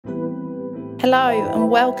Hello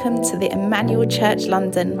and welcome to the Emmanuel Church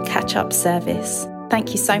London catch-up service.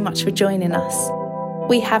 Thank you so much for joining us.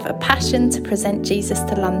 We have a passion to present Jesus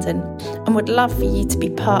to London and would love for you to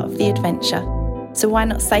be part of the adventure. So why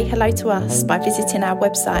not say hello to us by visiting our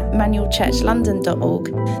website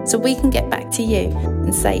emmanuelchurchlondon.org so we can get back to you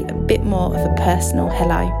and say a bit more of a personal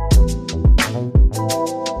hello.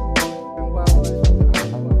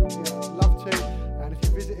 Love to, and if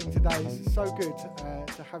you're visiting today, it's so good to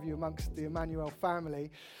have you amongst the Emmanuel family.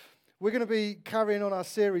 We're going to be carrying on our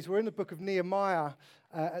series. We're in the book of Nehemiah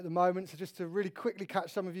at the moment, so just to really quickly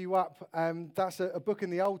catch some of you up, that's a book in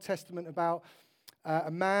the Old Testament about a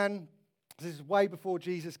man. This is way before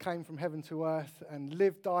Jesus came from heaven to earth and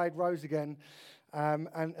lived, died, rose again.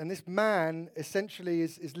 And this man essentially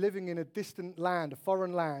is living in a distant land, a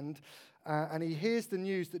foreign land, and he hears the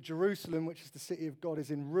news that Jerusalem, which is the city of God, is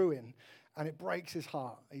in ruin. And it breaks his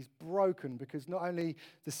heart. He's broken because not only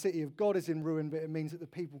the city of God is in ruin, but it means that the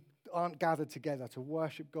people aren't gathered together to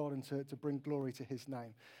worship God and to bring glory to his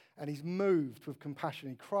name. And he's moved with compassion.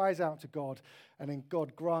 He cries out to God, and then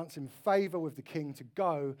God grants him favor with the king to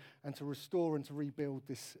go and to restore and to rebuild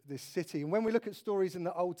this city. And when we look at stories in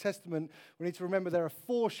the Old Testament, we need to remember they're a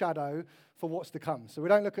foreshadow for what's to come. So we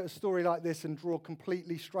don't look at a story like this and draw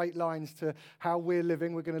completely straight lines to how we're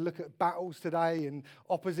living. We're going to look at battles today and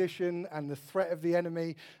opposition and the threat of the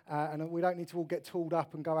enemy. And we don't need to all get tooled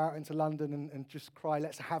up and go out into London and just cry,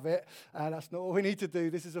 let's have it. That's not what we need to do.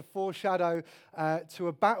 This is a foreshadow to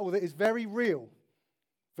a battle that is very real.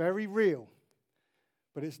 Very real.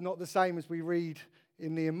 But it's not the same as we read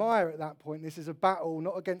in Nehemiah at that point. This is a battle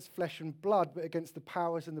not against flesh and blood, but against the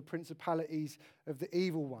powers and the principalities of the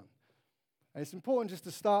evil one. And it's important just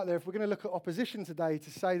to start there, if we're going to look at opposition today,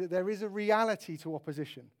 to say that there is a reality to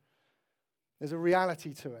opposition. There's a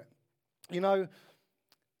reality to it. You know,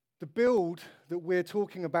 the build that we're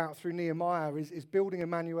talking about through Nehemiah is building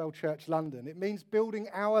Emmanuel Church London. It means building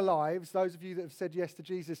our lives, those of you that have said yes to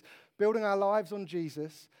Jesus, building our lives on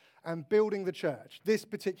Jesus and building the church, this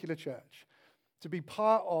particular church, to be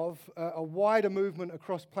part of a wider movement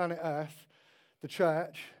across planet Earth, the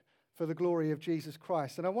church, for the glory of Jesus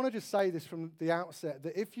Christ. And I want to just say this from the outset,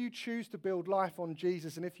 that if you choose to build life on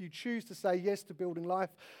Jesus, and if you choose to say yes to building life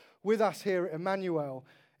with us here at Emmanuel,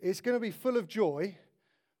 it's going to be full of joy,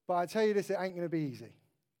 but I tell you this, it ain't going to be easy.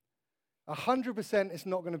 100% it's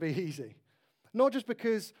not going to be easy. Not just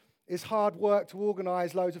because it's hard work to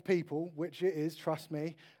organise loads of people, which it is, trust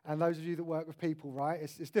me, and those of you that work with people, right,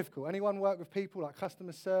 it's difficult. Anyone work with people, like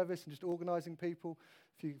customer service and just organising people?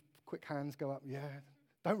 A few quick hands go up, yeah.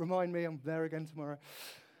 Don't remind me, I'm there again tomorrow.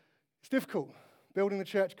 It's difficult. Building the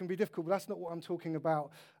church can be difficult, but that's not what I'm talking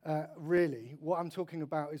about really. What I'm talking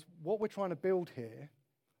about is what we're trying to build here,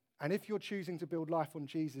 and if you're choosing to build life on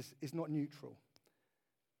Jesus, is not neutral.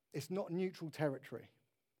 It's not neutral territory.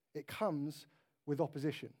 It comes with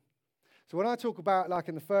opposition. So when I talk about, like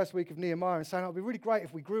in the first week of Nehemiah, and saying, oh, it'd be really great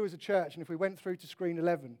if we grew as a church and if we went through to screen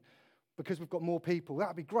 11, because we've got more people.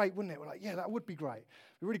 That'd be great, wouldn't it? We're like, yeah, that would be great.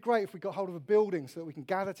 It'd be really great if we got hold of a building so that we can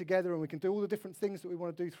gather together and we can do all the different things that we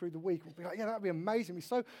want to do through the week. We'd be like, yeah, that'd be amazing. It'd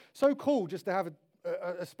be so cool just to have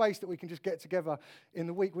a space that we can just get together in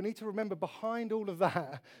the week. We need to remember behind all of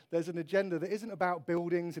that, there's an agenda that isn't about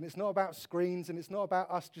buildings, and it's not about screens, and it's not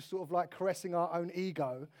about us just sort of like caressing our own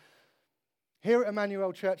ego. Here at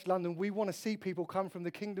Emmanuel Church London, we want to see people come from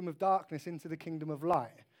the kingdom of darkness into the kingdom of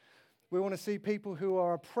light. We want to see people who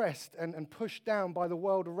are oppressed and pushed down by the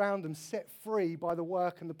world around them set free by the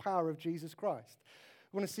work and the power of Jesus Christ.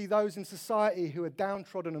 We want to see those in society who are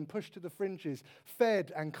downtrodden and pushed to the fringes,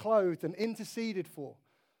 fed and clothed and interceded for.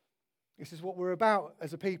 This is what we're about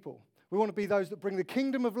as a people. We want to be those that bring the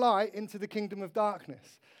kingdom of light into the kingdom of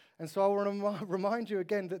darkness. And so I want to remind you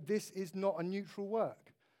again that this is not a neutral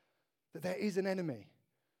work, that there is an enemy.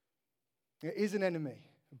 There is an enemy.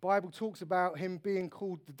 The Bible talks about him being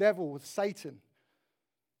called the devil, Satan,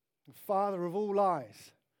 the father of all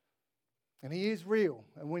lies. And he is real,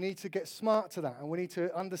 and we need to get smart to that, and we need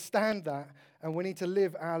to understand that, and we need to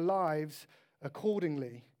live our lives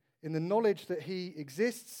accordingly in the knowledge that he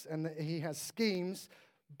exists and that he has schemes,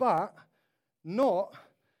 but not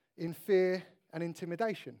in fear and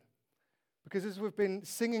intimidation. Because as we've been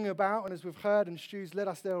singing about, and as we've heard, and Stu's led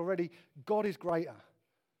us there already, God is greater.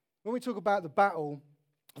 When we talk about the battle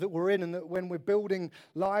that we're in, and that when we're building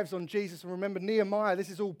lives on Jesus, and remember Nehemiah, this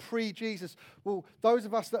is all pre-Jesus. Well, those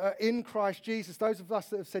of us that are in Christ Jesus, those of us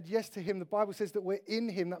that have said yes to him, the Bible says that we're in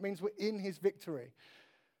him. That means we're in his victory.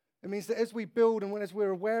 It means that as we build and as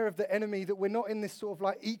we're aware of the enemy, that we're not in this sort of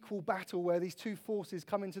like equal battle where these two forces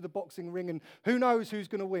come into the boxing ring and who knows who's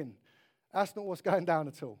going to win. That's not what's going down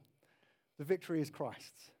at all. The victory is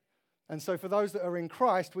Christ's. And so for those that are in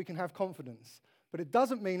Christ, we can have confidence. But it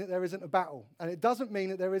doesn't mean that there isn't a battle. And it doesn't mean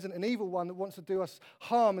that there isn't an evil one that wants to do us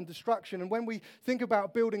harm and destruction. And when we think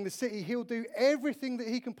about building the city, he'll do everything that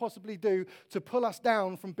he can possibly do to pull us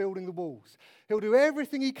down from building the walls. He'll do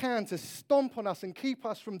everything he can to stomp on us and keep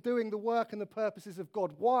us from doing the work and the purposes of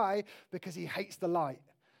God. Why? Because he hates the light.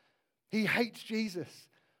 He hates Jesus.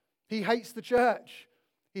 He hates the church.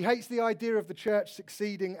 He hates the idea of the church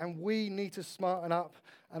succeeding, and we need to smarten up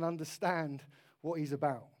and understand what he's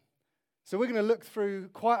about. So we're going to look through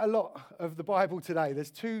quite a lot of the Bible today.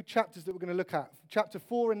 There's 2 chapters that we're going to look at, chapter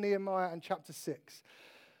 4 in Nehemiah and chapter 6.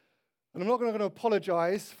 And I'm not going to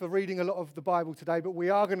apologize for reading a lot of the Bible today, but we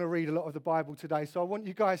are going to read a lot of the Bible today. So I want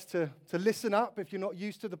you guys to listen up. If you're not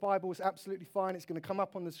used to the Bible, it's absolutely fine. It's going to come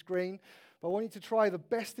up on the screen. But I want you to try the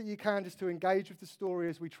best that you can just to engage with the story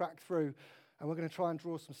as we track through. And we're going to try and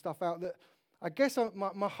draw some stuff out that I guess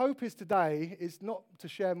my hope is today is not to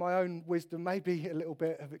share my own wisdom, maybe a little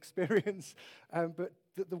bit of experience, but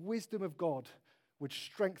that the wisdom of God would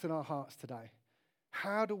strengthen our hearts today.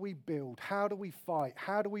 How do we build? How do we fight?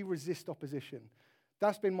 How do we resist opposition?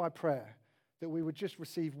 That's been my prayer, that we would just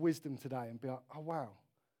receive wisdom today and be like, oh, wow,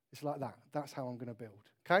 it's like that. That's how I'm going to build.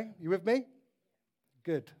 Okay? You with me?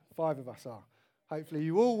 Good. 5 of us are. Hopefully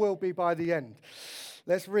you all will be by the end.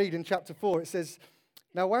 Let's read in chapter 4. It says,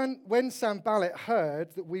 now when Sanballat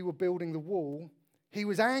heard that we were building the wall, he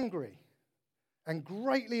was angry and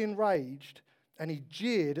greatly enraged, and he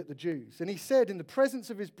jeered at the Jews. And he said in the presence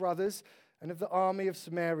of his brothers and of the army of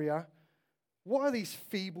Samaria, what are these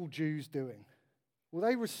feeble Jews doing? Will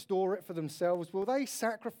they restore it for themselves? Will they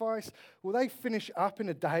sacrifice? Will they finish up in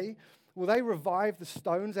a day? Will they revive the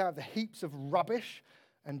stones out of the heaps of rubbish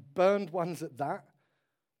and burned ones at that?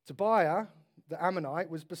 Tobiah, the Ammonite,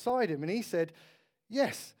 was beside him, and he said,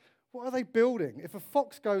 yes, what are they building? If a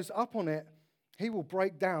fox goes up on it, he will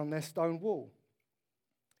break down their stone wall.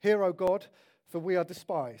 Hear, O God, for we are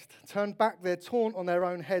despised. Turn back their taunt on their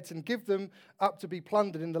own heads and give them up to be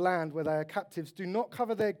plundered in the land where they are captives. Do not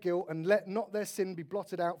cover their guilt and let not their sin be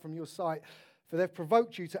blotted out from your sight, for they've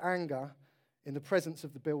provoked you to anger in the presence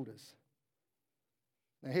of the builders.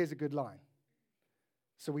 Now here's a good line.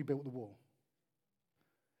 So we built the wall.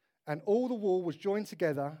 And all the wall was joined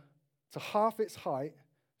together to half its height,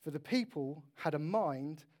 for the people had a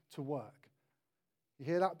mind to work. You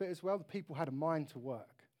hear that bit as well? The people had a mind to work.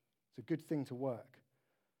 It's a good thing to work.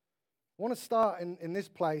 I want to start in this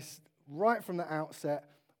place right from the outset.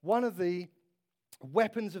 One of the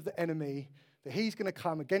weapons of the enemy that he's going to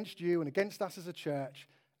come against you and against us as a church,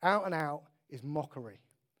 out and out, is mockery.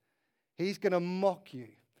 He's going to mock you.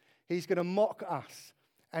 He's going to mock us.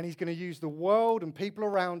 And he's going to use the world and people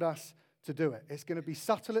around us to do it. It's going to be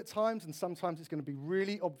subtle at times, and sometimes it's going to be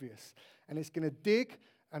really obvious. And it's going to dig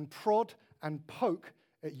and prod and poke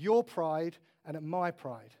at your pride and at my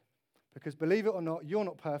pride. Because believe it or not, you're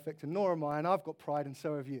not perfect, and nor am I, and I've got pride, and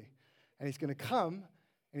so have you. And he's going to come,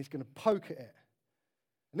 and he's going to poke at it.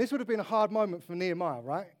 And this would have been a hard moment for Nehemiah,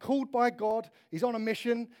 right? Called by God, he's on a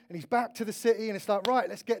mission, and he's back to the city, and it's like, right,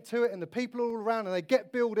 let's get to it. And the people are all around, and they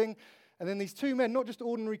get building. And then these 2 men, not just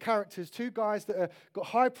ordinary characters, 2 guys that have got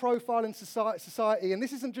high profile in society. And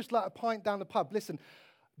this isn't just like a pint down the pub. Listen,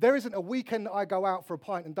 there isn't a weekend that I go out for a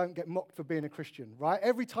pint and don't get mocked for being a Christian, right?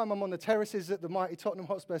 Every time I'm on the terraces at the mighty Tottenham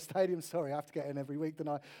Hotspur Stadium, sorry, I have to get in every week, don't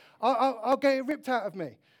I? I'll get it ripped out of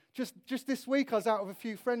me. Just this week I was out with a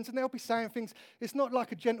few friends and they'll be saying things. It's not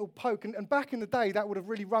like a gentle poke. And back in the day, that would have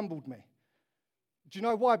really rumbled me. Do you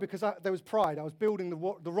know why? Because there was pride. I was building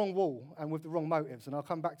the wrong wall and with the wrong motives, and I'll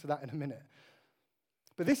come back to that in a minute.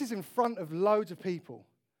 But this is in front of loads of people,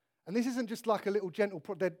 and this isn't just like a little gentle.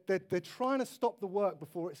 They're trying to stop the work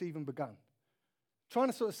before it's even begun. Trying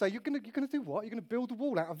to sort of say, you're going to do what? You're going to build the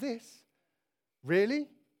wall out of this? Really?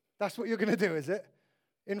 That's what you're going to do, is it?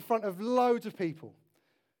 In front of loads of people.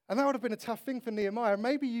 And that would have been a tough thing for Nehemiah.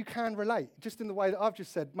 Maybe you can relate, just in the way that I've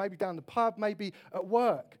just said. Maybe down the pub, maybe at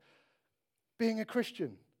work. Being a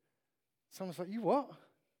Christian. Someone's like, you what?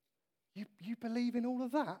 You believe in all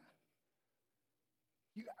of that?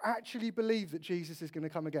 You actually believe that Jesus is going to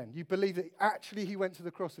come again? You believe that actually he went to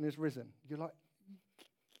the cross and is risen? You're like,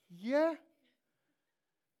 yeah?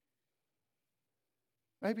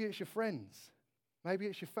 Maybe it's your friends. Maybe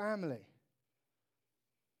it's your family.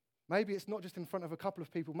 Maybe it's not just in front of a couple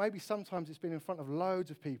of people. Maybe sometimes it's been in front of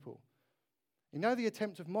loads of people. You know the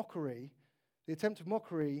attempt of mockery? The attempt of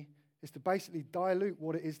mockery is to basically dilute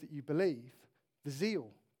what it is that you believe, the zeal,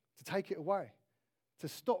 to take it away, to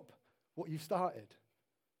stop what you've started.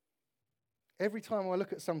 Every time I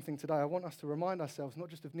look at something today, I want us to remind ourselves not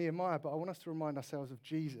just of Nehemiah, but I want us to remind ourselves of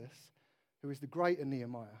Jesus, who is the greater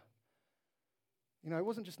Nehemiah. it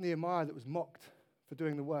wasn't just Nehemiah that was mocked for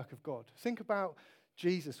doing the work of God. Think about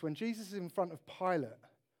Jesus. When Jesus is in front of Pilate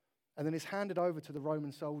and then is handed over to the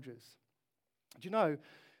Roman soldiers. Do you know,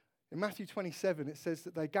 in Matthew 27, it says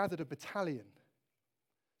that they gathered a battalion.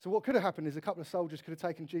 So what could have happened is a couple of soldiers could have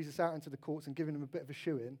taken Jesus out into the courts and given him a bit of a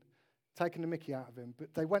shoe-in, taken the mickey out of him,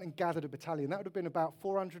 but they went and gathered a battalion. That would have been about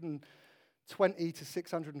 420 to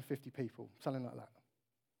 650 people, something like that.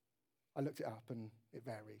 I looked it up and it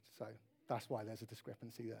varied, so that's why there's a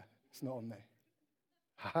discrepancy there. It's not on me.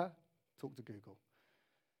 Talk to Google.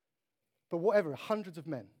 But whatever, hundreds of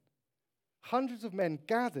men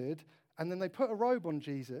gathered, and then they put a robe on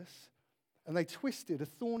Jesus, and they twisted a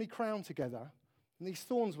thorny crown together, and these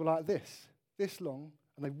thorns were like this long,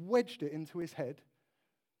 and they wedged it into his head,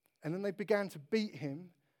 and then they began to beat him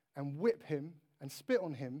and whip him and spit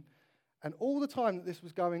on him, and all the time that this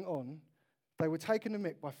was going on, they were taking the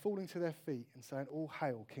mick by falling to their feet and saying, "All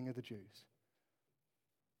hail, King of the Jews."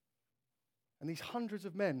 And these hundreds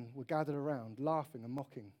of men were gathered around, laughing and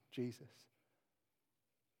mocking Jesus.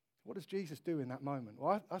 What does Jesus do in that moment?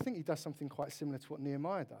 Well, I think he does something quite similar to what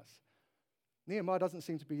Nehemiah does. Nehemiah doesn't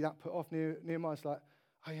seem to be that put off. Nehemiah's like,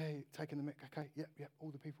 "Oh yeah, taking the mick, okay, yep,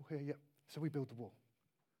 all the people here, yep." So we build the wall.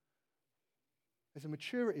 There's a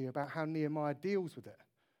maturity about how Nehemiah deals with it.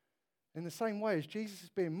 In the same way as Jesus is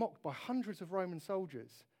being mocked by hundreds of Roman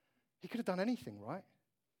soldiers, he could have done anything, right?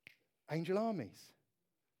 Angel armies,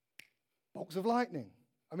 bolts of lightning.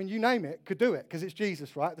 I mean, you name it, could do it, because it's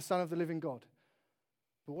Jesus, right? The Son of the living God.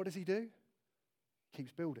 But what does he do?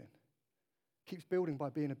 Keeps building. Keeps building by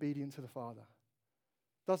being obedient to the Father.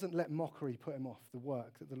 Doesn't let mockery put him off the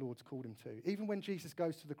work that the Lord's called him to. Even when Jesus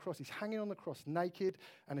goes to the cross, he's hanging on the cross naked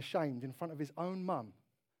and ashamed in front of his own mum.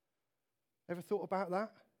 Ever thought about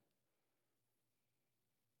that?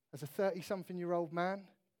 As a 30-something-year-old man,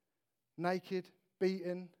 naked,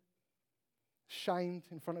 beaten, shamed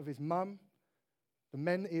in front of his mum, the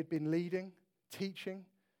men that he had been leading, teaching,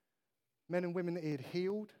 men and women that he had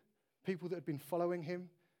healed, people that had been following him,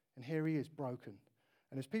 and here he is broken.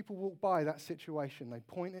 And as people walk by that situation, they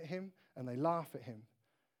point at him and they laugh at him.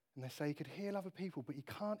 And they say he could heal other people, but he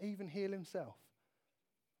can't even heal himself.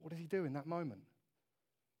 What does he do in that moment?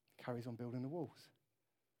 He carries on building the walls.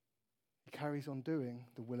 He carries on doing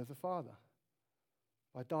the will of the Father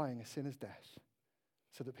by dying a sinner's death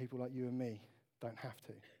so that people like you and me don't have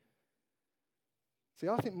to. See,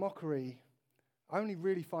 I think mockery only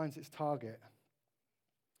really finds its target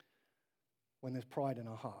when there's pride in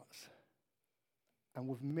our hearts and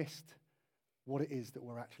we've missed what it is that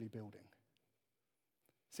we're actually building.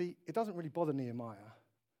 See, it doesn't really bother Nehemiah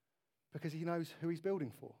because he knows who he's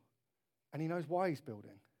building for and he knows why he's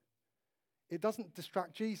building. It doesn't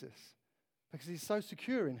distract Jesus because he's so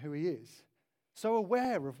secure in who he is, so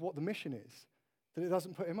aware of what the mission is, that it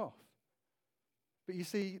doesn't put him off. But you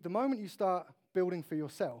see, the moment you start building for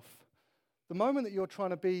yourself, the moment that you're trying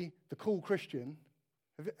to be the cool Christian,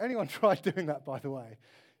 have anyone tried doing that, by the way?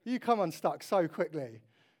 You come unstuck so quickly,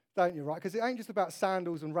 don't you, right? Because it ain't just about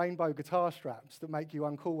sandals and rainbow guitar straps that make you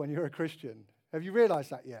uncool when you're a Christian. Have you realised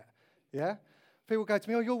that yet? Yeah? People go to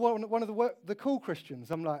me, "Oh, you're one of the cool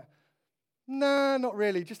Christians." I'm like, "Nah, not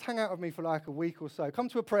really. Just hang out with me for like a week or so. Come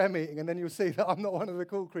to a prayer meeting and then you'll see that I'm not one of the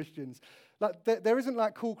cool Christians." Like, there isn't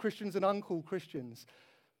like cool Christians and uncool Christians.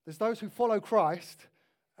 There's those who follow Christ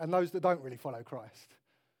and those that don't really follow Christ.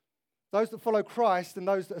 Those that follow Christ and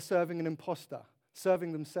those that are serving an imposter,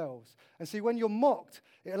 serving themselves. And see, when you're mocked,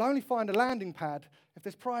 it'll only find a landing pad if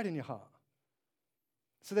there's pride in your heart.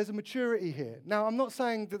 So there's a maturity here. Now, I'm not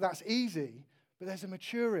saying that that's easy, but there's a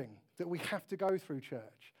maturing that we have to go through,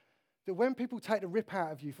 church. That when people take the rip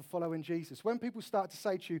out of you for following Jesus, when people start to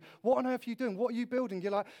say to you, "What on earth are you doing? What are you building?"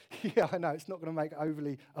 You're like, "Yeah, I know, it's not going to make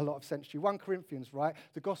overly a lot of sense to you." 1 Corinthians, right?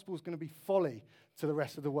 The gospel is going to be folly to the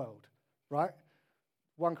rest of the world, right?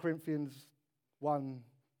 1 Corinthians 1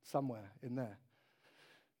 somewhere in there.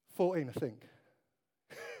 14, I think.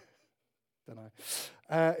 Don't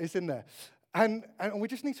know. It's in there. And we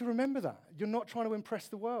just need to remember that. You're not trying to impress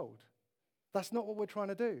the world. That's not what we're trying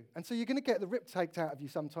to do. And so you're going to get the rip taken out of you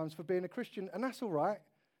sometimes for being a Christian, and that's all right.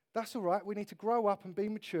 That's all right. We need to grow up and be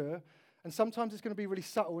mature, and sometimes it's going to be really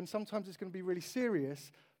subtle, and sometimes it's going to be really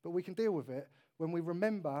serious, but we can deal with it when we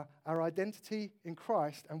remember our identity in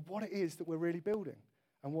Christ and what it is that we're really building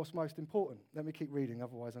and what's most important. Let me keep reading,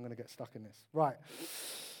 otherwise I'm going to get stuck in this. Right.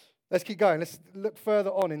 Let's keep going. Let's look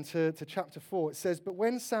further on into chapter 4. It says, "But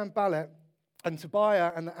when Sanballat and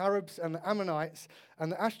Tobiah and the Arabs and the Ammonites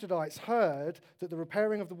and the Ashdodites heard that the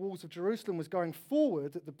repairing of the walls of Jerusalem was going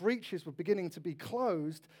forward, that the breaches were beginning to be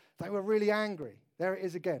closed, they were really angry." There it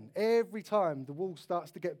is again. Every time the wall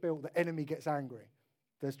starts to get built, the enemy gets angry.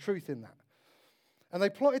 There's truth in that. And they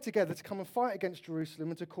plotted together to come and fight against Jerusalem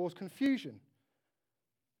and to cause confusion.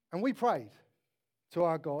 And we prayed to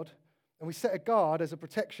our God, and we set a guard as a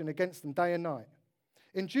protection against them day and night.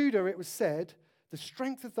 In Judah it was said, the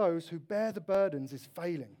strength of those who bear the burdens is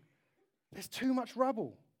failing. There's too much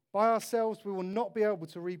rubble. By ourselves we will not be able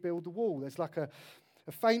to rebuild the wall. There's like a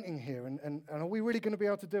fainting here, and are we really going to be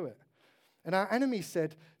able to do it? And our enemies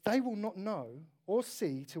said, they will not know or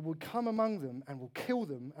see till we come among them and will kill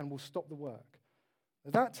them and will stop the work.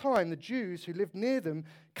 At that time, the Jews who lived near them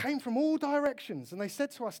came from all directions, and they said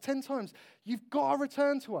to us 10 times, you've got to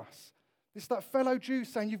return to us. It's that fellow Jews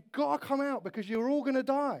saying, you've got to come out because you're all going to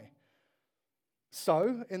die.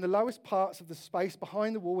 So, in the lowest parts of the space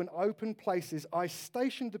behind the wall in open places, I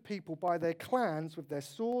stationed the people by their clans with their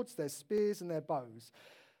swords, their spears, and their bows.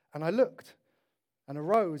 And I looked and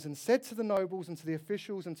arose and said to the nobles and to the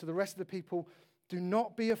officials and to the rest of the people, do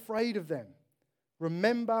not be afraid of them.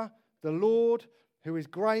 Remember the Lord who is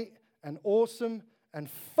great and awesome, and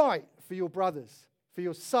fight for your brothers, for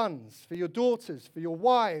your sons, for your daughters, for your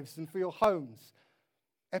wives, and for your homes.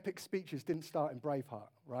 Epic speeches didn't start in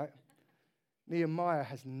Braveheart, right? Nehemiah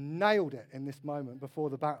has nailed it in this moment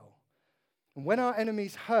before the battle. And when our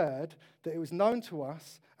enemies heard that it was known to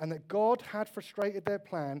us and that God had frustrated their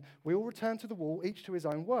plan, we all returned to the wall, each to his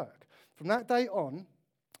own work. From that day on,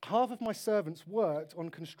 half of my servants worked on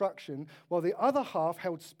construction, while the other half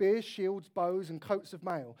held spears, shields, bows, and coats of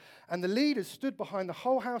mail. And the leaders stood behind the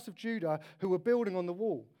whole house of Judah who were building on the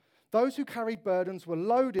wall. Those who carried burdens were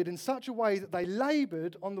loaded in such a way that they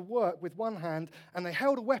labored on the work with one hand, and they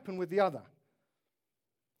held a weapon with the other.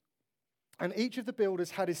 And each of the builders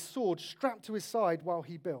had his sword strapped to his side while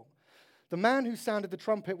he built. The man who sounded the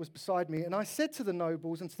trumpet was beside me, and I said to the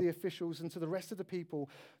nobles and to the officials and to the rest of the people,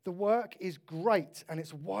 the work is great and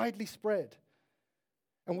it's widely spread,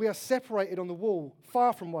 and we are separated on the wall,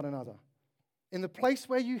 far from one another. In the place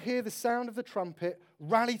where you hear the sound of the trumpet,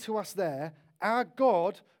 rally to us there. Our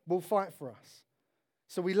God will fight for us.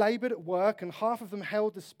 So we labored at work, and half of them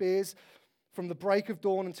held the spears from the break of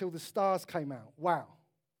dawn until the stars came out. Wow,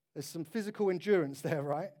 there's some physical endurance there,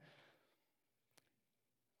 right?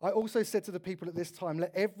 I also said to the people at this time,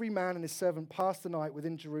 let every man and his servant pass the night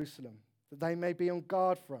within Jerusalem, that they may be on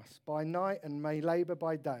guard for us by night and may labor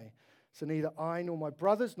by day. So neither I nor my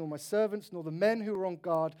brothers nor my servants nor the men who were on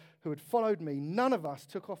guard who had followed me, none of us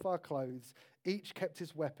took off our clothes. Each kept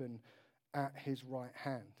his weapon at his right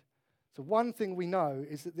hand. So one thing we know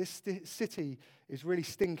is that this city is really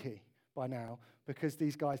stinky by now, because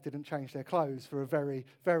these guys didn't change their clothes for a very,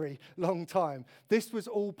 very long time. This was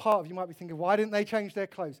all part of, you might be thinking, why didn't they change their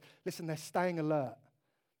clothes? Listen, they're staying alert.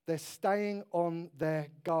 They're staying on their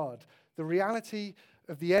guard. The reality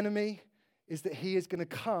of the enemy is that he is going to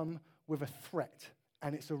come with a threat,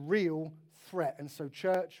 and it's a real threat. And so,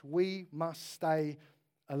 church, we must stay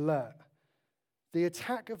alert. The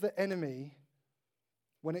attack of the enemy,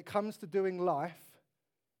 when it comes to doing life,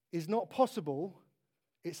 is not possible,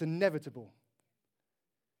 it's inevitable.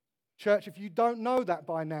 Church, if you don't know that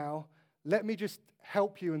by now, let me just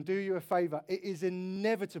help you and do you a favor. It is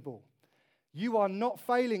inevitable. You are not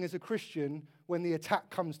failing as a Christian when the attack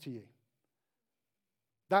comes to you.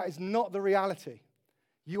 That is not the reality.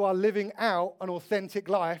 You are living out an authentic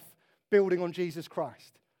life building on Jesus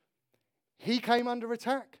Christ. He came under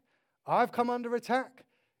attack. I've come under attack.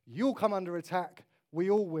 You'll come under attack. We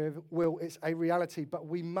all will. It's a reality, but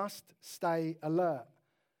we must stay alert.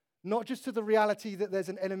 Not just to the reality that there's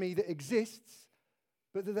an enemy that exists,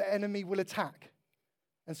 but that the enemy will attack.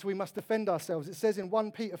 And so we must defend ourselves. It says in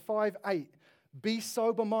 1 Peter 5:8, be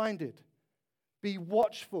sober-minded, be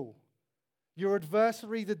watchful. Your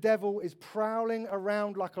adversary, the devil, is prowling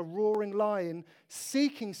around like a roaring lion,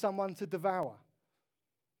 seeking someone to devour.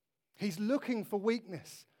 He's looking for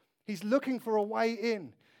weakness. He's looking for a way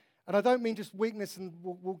in. And I don't mean just weakness, and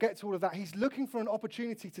we'll get to all of that. He's looking for an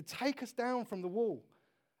opportunity to take us down from the wall.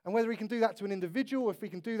 And whether he can do that to an individual, or if he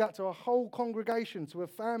can do that to a whole congregation, to a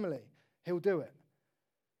family, he'll do it.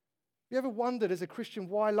 Have you ever wondered as a Christian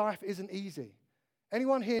why life isn't easy?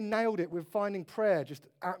 Anyone here nailed it with finding prayer just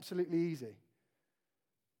absolutely easy?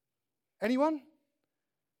 Anyone?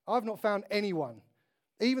 I've not found anyone.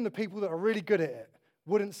 Even the people that are really good at it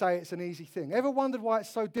wouldn't say it's an easy thing. Ever wondered why it's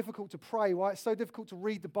so difficult to pray, why it's so difficult to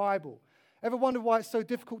read the Bible? Ever wondered why it's so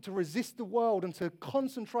difficult to resist the world and to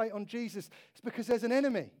concentrate on Jesus? It's because there's an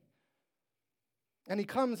enemy. And he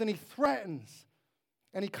comes and he threatens.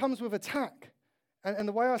 And he comes with attack. And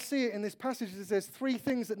the way I see it in this passage is there's three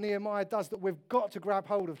things that Nehemiah does that we've got to grab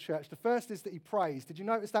hold of, church. The first is that he prays. Did you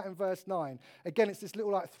notice that in verse 9? Again, it's this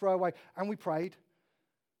little throwaway. And we prayed.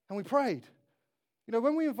 And we prayed. You know,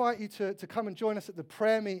 when we invite you to come and join us at the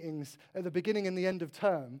prayer meetings at the beginning and the end of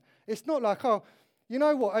term, it's not like, oh, you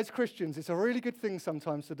know what, as Christians, it's a really good thing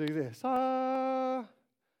sometimes to do this.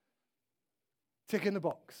 Tick in the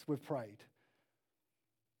box, we've prayed.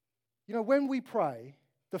 You know, when we pray,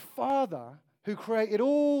 the Father who created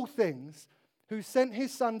all things, who sent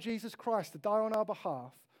his Son, Jesus Christ, to die on our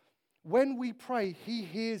behalf, when we pray, he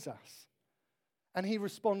hears us and he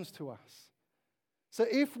responds to us. So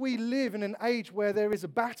if we live in an age where there is a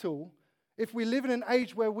battle, if we live in an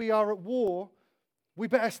age where we are at war, we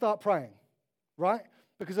better start praying, right?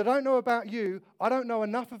 Because I don't know about you, I don't know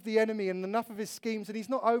enough of the enemy and enough of his schemes, and he's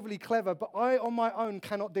not overly clever, but I on my own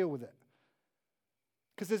cannot deal with it.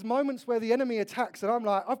 Because there's moments where the enemy attacks and I'm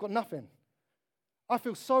like, I've got nothing. I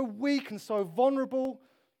feel so weak and so vulnerable.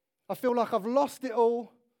 I feel like I've lost it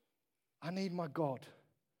all. I need my God.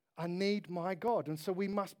 I need my God. And so we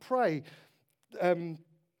must pray.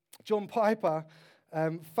 John Piper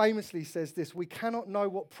famously says this: we cannot know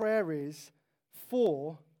what prayer is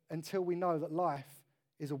for until we know that life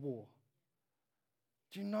is a war.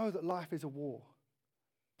 Do you know that life is a war?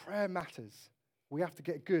 Prayer matters. We have to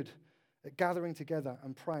get good at gathering together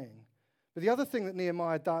and praying. But the other thing that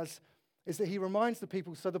Nehemiah does is that he reminds the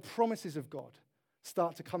people, so the promises of God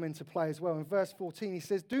start to come into play as well. In verse 14, he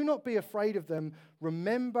says, do not be afraid of them.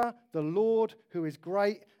 Remember the Lord who is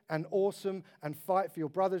great and awesome, and fight for your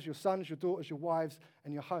brothers, your sons, your daughters, your wives,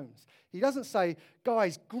 and your homes. He doesn't say,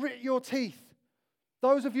 guys, grit your teeth.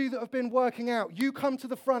 Those of you that have been working out, you come to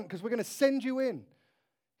the front because we're going to send you in.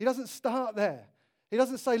 He doesn't start there. He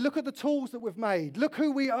doesn't say, look at the tools that we've made. Look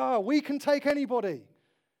who we are. We can take anybody.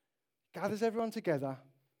 Gathers everyone together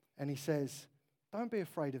and he says, don't be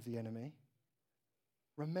afraid of the enemy.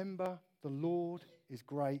 Remember the Lord is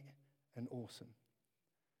great and awesome.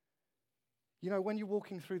 You know, when you're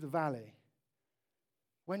walking through the valley,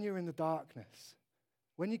 when you're in the darkness,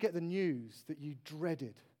 when you get the news that you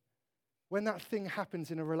dreaded, when that thing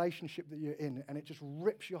happens in a relationship that you're in and it just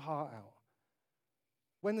rips your heart out,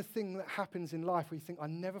 when the thing that happens in life where you think, I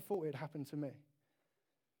never thought it'd happen to me,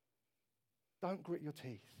 don't grit your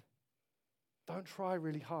teeth. Don't try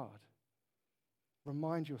really hard.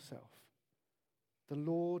 Remind yourself, the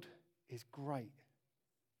Lord is great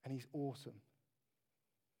and he's awesome.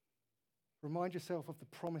 Remind yourself of the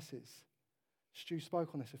promises. Stu spoke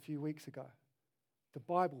on this a few weeks ago. The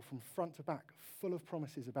Bible from front to back, full of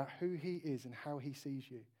promises about who he is and how he sees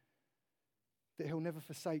you. That he'll never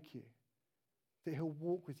forsake you. That he'll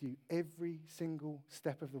walk with you every single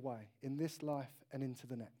step of the way in this life and into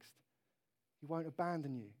the next. He won't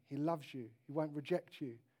abandon you. He loves you. He won't reject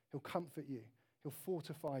you. He'll comfort you. He'll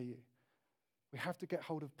fortify you. We have to get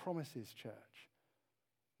hold of promises, church.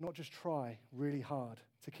 Not just try really hard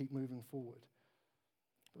to keep moving forward.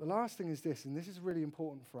 But the last thing is this, and this is really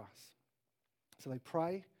important for us. So they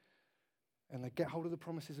pray and they get hold of the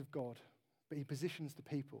promises of God, but he positions the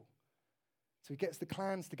people. So he gets the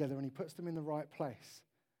clans together and he puts them in the right place.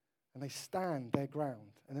 And they stand their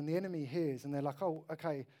ground. And then the enemy hears and they're like, oh,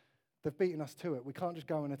 okay, they've beaten us to it. We can't just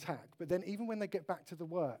go and attack. But then even when they get back to the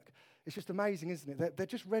work, it's just amazing, isn't it? They're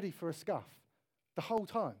just ready for a scuff. The whole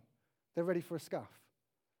time, they're ready for a scuff.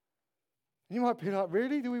 And you might be like,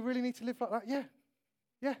 really? Do we really need to live like that?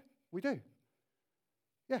 Yeah, we do.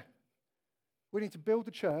 Yeah. We need to build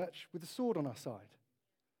the church with the sword on our side.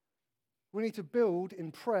 We need to build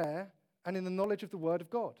in prayer and in the knowledge of the Word of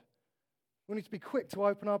God. We need to be quick to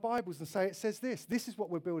open our Bibles and say, it says this. This is what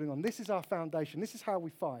we're building on. This is our foundation. This is how we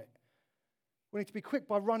fight. We need to be quick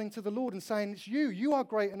by running to the Lord and saying, it's you. You are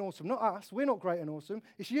great and awesome. Not us. We're not great and awesome.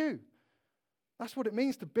 It's you. That's what it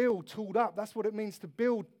means to build tooled up. That's what it means to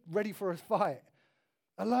build ready for a fight.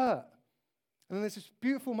 Alert. And then there's this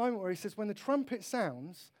beautiful moment where he says, when the trumpet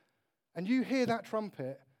sounds and you hear that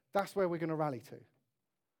trumpet, that's where we're going to rally to.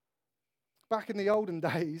 Back in the olden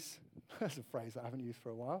days, that's a phrase that I haven't used for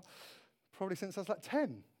a while, probably since I was like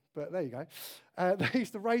 10, but there you go. They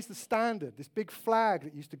used to raise the standard, this big flag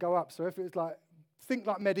that used to go up. So if it was like, think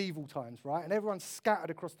like medieval times, right? And everyone's scattered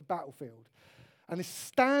across the battlefield. And this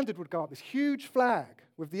standard would go up, this huge flag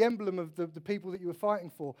with the emblem of the people that you were fighting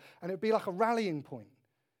for. And it would be like a rallying point.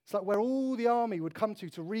 It's like where all the army would come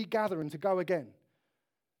to regather and to go again.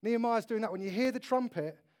 Nehemiah's doing that. When you hear the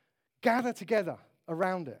trumpet, gather together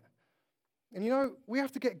around it. And you know, we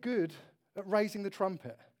have to get good at raising the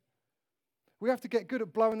trumpet. We have to get good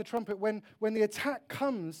at blowing the trumpet. When the attack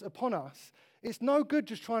comes upon us, it's no good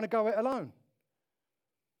just trying to go it alone.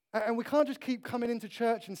 And we can't just keep coming into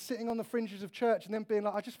church and sitting on the fringes of church and then being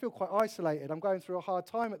like, I just feel quite isolated. I'm going through a hard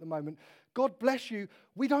time at the moment. God bless you.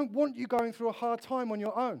 We don't want you going through a hard time on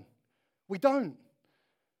your own. We don't.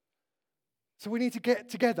 So we need to get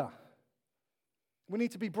together. We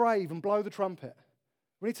need to be brave and blow the trumpet.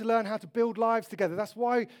 We need to learn how to build lives together. That's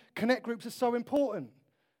why connect groups are so important.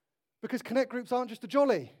 Because connect groups aren't just a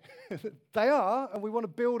jolly. They are, and we want to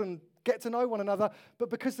build and get to know one another, but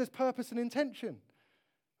because there's purpose and intention.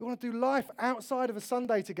 We want to do life outside of a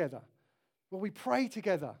Sunday together, where we pray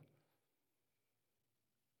together,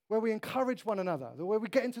 where we encourage one another, where we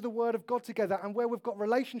get into the Word of God together, and where we've got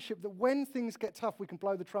relationship that when things get tough, we can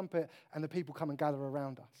blow the trumpet and the people come and gather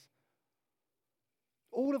around us.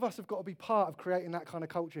 All of us have got to be part of creating that kind of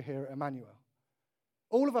culture here at Emmanuel.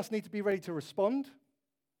 All of us need to be ready to respond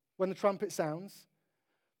when the trumpet sounds,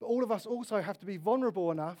 but all of us also have to be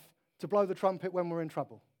vulnerable enough to blow the trumpet when we're in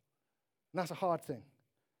trouble. And that's a hard thing.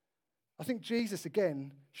 I think Jesus,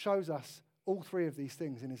 again, shows us all three of these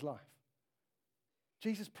things in his life.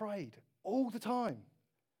 Jesus prayed all the time.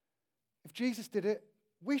 If Jesus did it,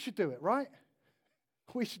 we should do it, right?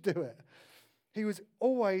 We should do it. He was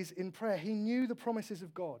always in prayer. He knew the promises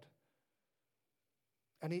of God.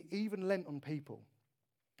 And he even lent on people.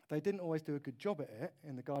 They didn't always do a good job at it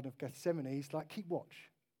in the Garden of Gethsemane. He's like, keep watch,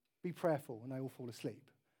 be prayerful, and they all fall asleep.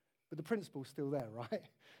 But the principle's still there, right?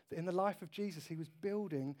 That in the life of Jesus, he was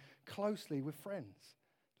building closely with friends,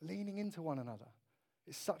 leaning into one another.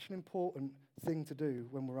 It's such an important thing to do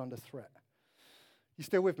when we're under threat. You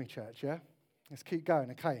still with me, church, yeah? Let's keep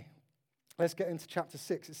going, okay? Let's get into chapter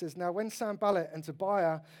 6. It says, now when Sanballat and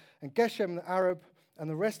Tobiah and Geshem the Arab and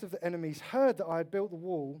the rest of the enemies heard that I had built the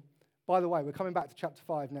wall, by the way, we're coming back to chapter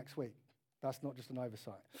 5 next week. That's not just an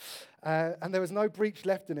oversight. And there was no breach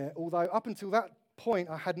left in it, although up until that point,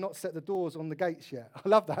 I had not set the doors on the gates yet. I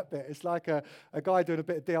love that bit. It's like a guy doing a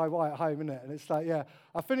bit of DIY at home, isn't it? And it's like, yeah,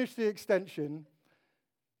 I finished the extension.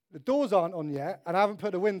 The doors aren't on yet, and I haven't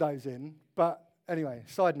put the windows in. But anyway,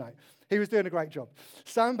 side note, he was doing a great job.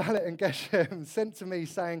 Sanballat and Geshem sent to me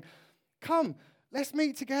saying, come, let's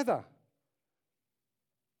meet together.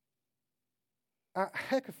 At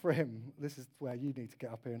Hekaphrim, this is where you need to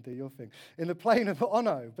get up here and do your thing, in the plain of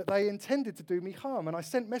Ono, but they intended to do me harm. And I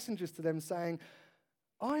sent messengers to them saying,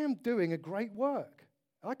 I am doing a great work.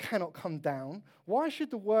 I cannot come down. Why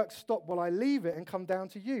should the work stop while I leave it and come down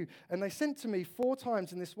to you? And they sent to me 4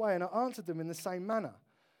 times in this way, and I answered them in the same manner.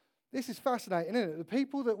 This is fascinating, isn't it? The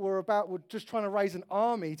people that were just trying to raise an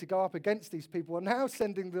army to go up against these people are now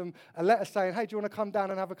sending them a letter saying, hey, do you want to come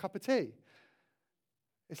down and have a cup of tea?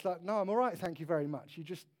 It's like, no, I'm all right, thank you very much. You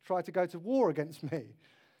just tried to go to war against me.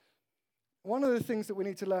 One of the things that we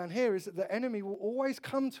need to learn here is that the enemy will always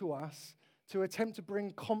come to us to attempt to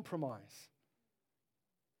bring compromise.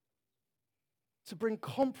 To bring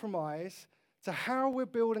compromise to how we're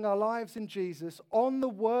building our lives in Jesus on the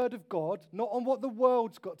Word of God, not on what the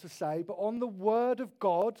world's got to say, but on the Word of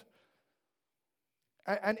God.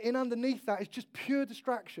 And in underneath that is just pure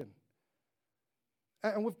distraction.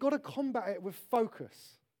 And we've got to combat it with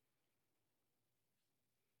focus.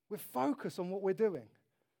 With focus on what we're doing.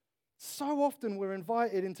 So often we're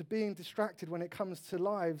invited into being distracted when it comes to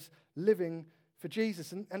lives living for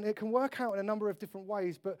Jesus. And it can work out in a number of different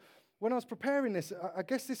ways, but when I was preparing this, I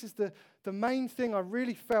guess this is the main thing I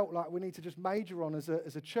really felt like we need to just major on as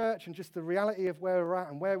a church, and just the reality of where we're at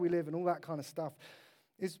and where we live and all that kind of stuff,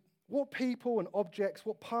 is what people and objects,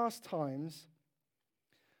 what pastimes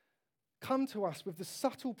come to us with the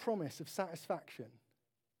subtle promise of satisfaction.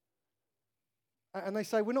 And they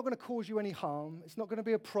say, we're not going to cause you any harm. It's not going to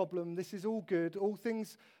be a problem. This is all good. All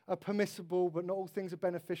things are permissible, but not all things are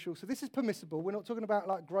beneficial. So this is permissible. We're not talking about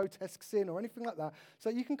like grotesque sin or anything like that. So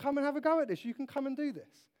you can come and have a go at this. You can come and do this.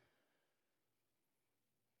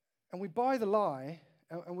 And we buy the lie,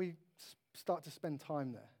 and we start to spend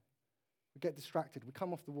time there. We get distracted. We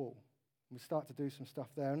come off the wall. And we start to do some stuff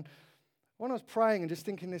there. And when I was praying and just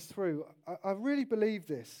thinking this through, I really believe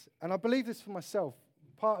this. And I believe this for myself.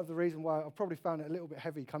 Part of the reason why I probably found it a little bit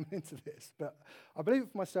heavy coming into this, but I believe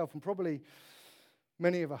it for myself, and probably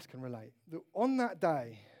many of us can relate, that on that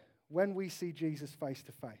day, when we see Jesus face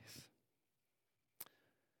to face,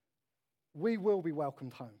 we will be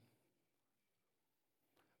welcomed home.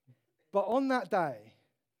 But on that day,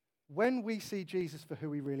 when we see Jesus for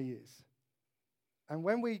who he really is, and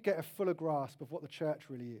when we get a fuller grasp of what the church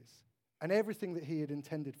really is, and everything that he had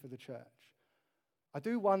intended for the church, I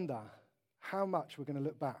do wonder how much we're going to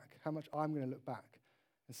look back, how much I'm going to look back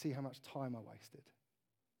and see how much time I wasted.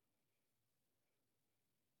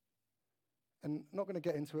 And I'm not going to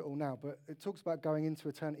get into it all now, but it talks about going into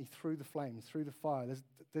eternity through the flames, through the fire.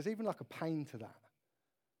 There's even like a pain to that.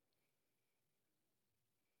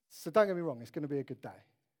 So don't get me wrong, it's going to be a good day.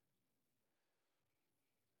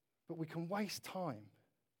 But we can waste time.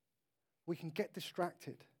 We can get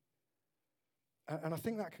distracted. And I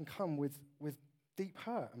think that can come with deep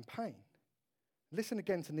hurt and pain. Listen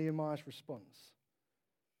again to Nehemiah's response.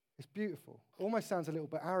 It's beautiful. Almost sounds a little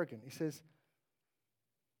bit arrogant. He says,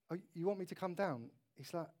 "Oh, you want me to come down?"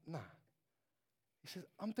 He's like, "Nah." He says,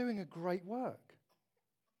 "I'm doing a great work.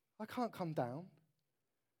 I can't come down."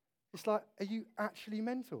 It's like, are you actually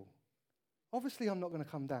mental? Obviously I'm not going to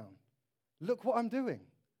come down. Look what I'm doing.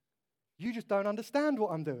 You just don't understand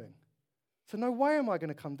what I'm doing. So no way am I going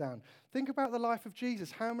to come down. Think about the life of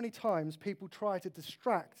Jesus. How many times people try to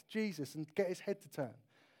distract Jesus and get his head to turn.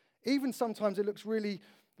 Even sometimes it looks really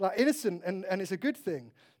like innocent and it's a good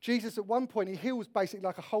thing. Jesus at one point, he heals basically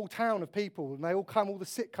like a whole town of people and they all come, all the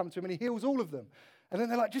sick come to him and he heals all of them. And then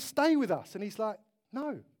they're like, "Just stay with us." And he's like,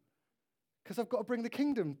 "No, because I've got to bring the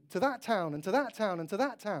kingdom to that town and to that town and to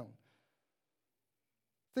that town."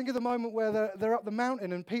 Think of the moment where they're up the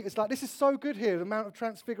mountain and Peter's like, "This is so good here, the Mount of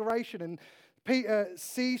Transfiguration." And Peter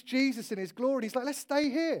sees Jesus in his glory and he's like, "Let's stay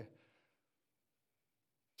here."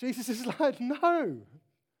 Jesus is like, "No,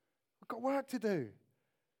 I've got work to do."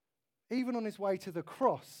 Even on his way to the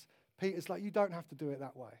cross, Peter's like, "You don't have to do it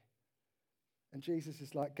that way." And Jesus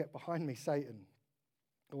is like, "Get behind me, Satan."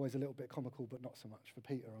 Always a little bit comical, but not so much for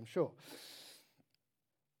Peter, I'm sure.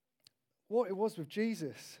 What it was with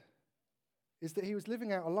Jesus is that he was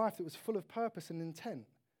living out a life that was full of purpose and intent.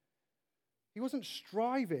 He wasn't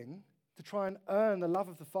striving to try and earn the love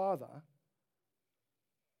of the Father.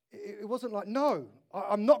 It wasn't like, "No,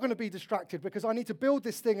 I'm not going to be distracted because I need to build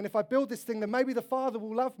this thing, and if I build this thing, then maybe the Father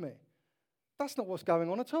will love me." That's not what's going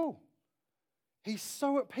on at all. He's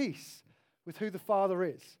so at peace with who the Father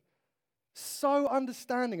is, so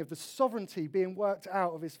understanding of the sovereignty being worked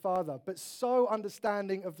out of his Father, but so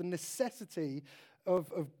understanding of the necessity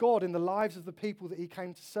of God in the lives of the people that he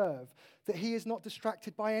came to serve, that he is not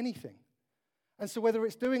distracted by anything. And so whether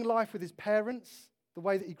it's doing life with his parents, the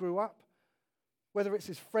way that he grew up, whether it's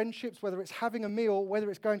his friendships, whether it's having a meal,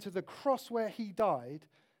 whether it's going to the cross where he died,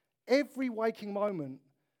 every waking moment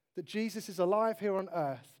that Jesus is alive here on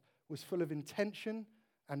earth was full of intention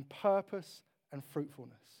and purpose and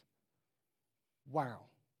fruitfulness. Wow.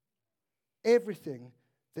 Everything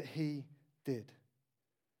that he did.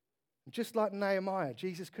 Just like Nehemiah,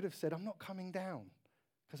 Jesus could have said, "I'm not coming down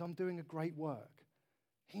because I'm doing a great work."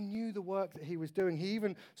 He knew the work that he was doing. He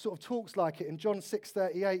even sort of talks like it. In John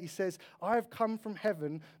 6:38, he says, "I have come from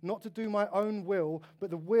heaven not to do my own will, but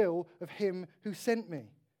the will of him who sent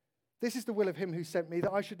me. This is the will of him who sent me,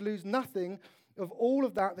 that I should lose nothing of all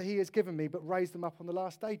of that he has given me, but raise them up on the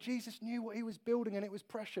last day." Jesus knew what he was building, and it was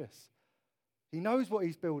precious. He knows what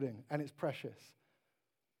he's building, and it's precious.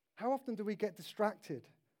 How often do we get distracted?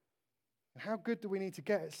 And how good do we need to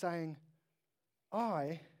get at saying,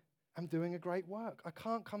 "I am doing a great work. I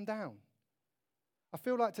can't come down." I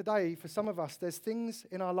feel like today, for some of us, there's things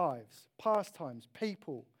in our lives, pastimes,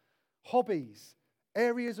 people, hobbies,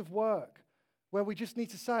 areas of work, where we just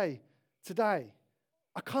need to say, "Today,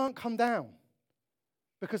 I can't come down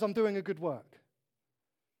because I'm doing a good work."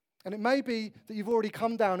 And it may be that you've already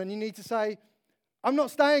come down and you need to say, "I'm not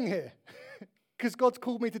staying here because God's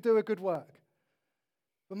called me to do a good work."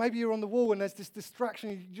 But maybe you're on the wall and there's this distraction.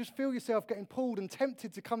 You just feel yourself getting pulled and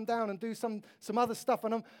tempted to come down and do some other stuff.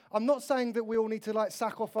 And I'm not saying that we all need to like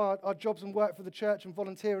sack off our jobs and work for the church and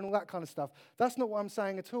volunteer and all that kind of stuff. That's not what I'm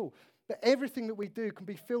saying at all. But everything that we do can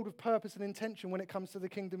be filled with purpose and intention when it comes to the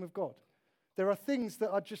kingdom of God. There are things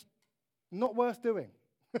that are just not worth doing.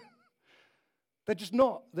 They're just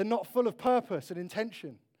not. They're not full of purpose and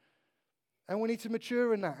intention. And we need to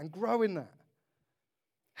mature in that and grow in that.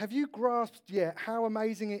 Have you grasped yet how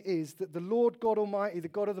amazing it is that the Lord God Almighty, the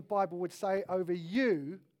God of the Bible, would say over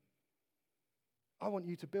you, "I want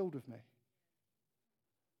you to build with me.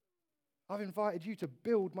 I've invited you to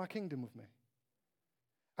build my kingdom with me.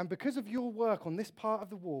 And because of your work on this part of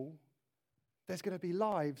the wall, there's going to be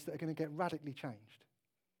lives that are going to get radically changed.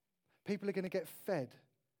 People are going to get fed.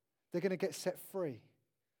 They're going to get set free.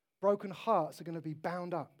 Broken hearts are going to be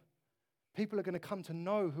bound up. People are going to come to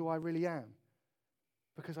know who I really am.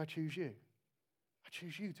 Because I choose you. I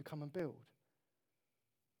choose you to come and build."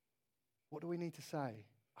 What do we need to say?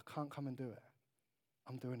 "I can't come and do it.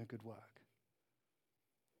 I'm doing a good work."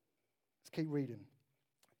 Let's keep reading.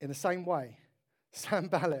 In the same way,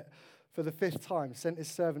 Sanballat, for the 5th time, sent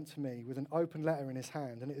his servant to me with an open letter in his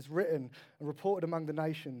hand, and it is written and reported among the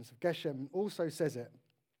nations of Geshem also says it.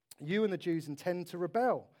 "You and the Jews intend to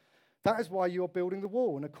rebel. That is why you are building the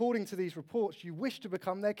wall, and according to these reports, you wish to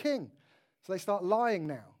become their king." So they start lying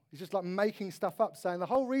now. He's just like making stuff up, saying the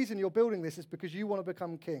whole reason you're building this is because you want to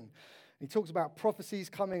become king. And he talks about prophecies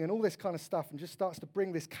coming and all this kind of stuff and just starts to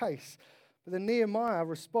bring this case. But then Nehemiah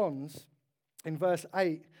responds in verse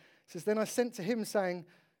 8. It says, "Then I sent to him saying,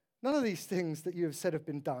 None of these things that you have said have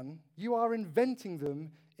been done. You are inventing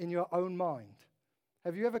them in your own mind.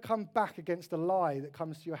 Have you ever come back against a lie that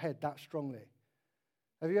comes to your head that strongly?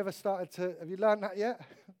 Have you learned that yet?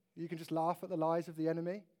 You can just laugh at the lies of the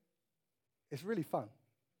enemy. It's really fun.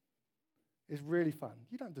 It's really fun.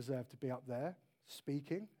 You don't deserve to be up there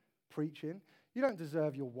speaking, preaching. You don't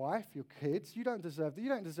deserve your wife, your kids. You don't deserve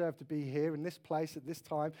to be here in this place at this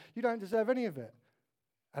time. You don't deserve any of it.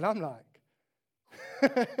 And I'm like,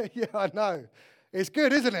 yeah, I know. It's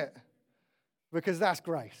good, isn't it? Because that's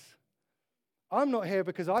grace. I'm not here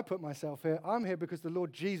because I put myself here. I'm here because the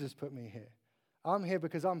Lord Jesus put me here. I'm here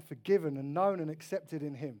because I'm forgiven and known and accepted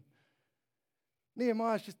in him.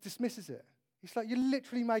 Nehemiah just dismisses it. He's like, you're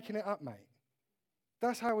literally making it up, mate.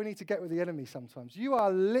 That's how we need to get with the enemy sometimes. You are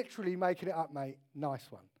literally making it up, mate. Nice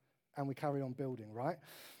one. And we carry on building, right?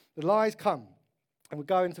 The lies come. And we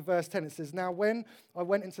go into verse 10. It says, now when I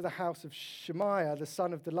went into the house of Shemaiah, the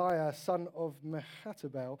son of Deliah, son of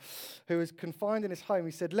Mehatabel, who was confined in his home,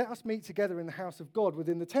 he said, let us meet together in the house of God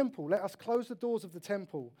within the temple. Let us close the doors of the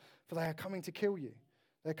temple, for they are coming to kill you.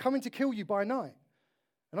 They're coming to kill you by night.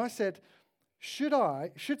 And I said, should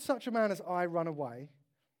such a man as I run away?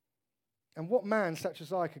 And what man such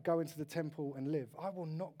as I could go into the temple and live? I will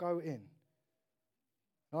not go in.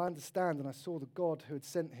 I understand, and I saw the God who had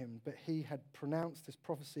sent him, but he had pronounced this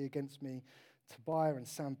prophecy against me. Tobiah and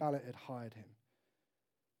Sanballat had hired him.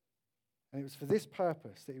 And it was for this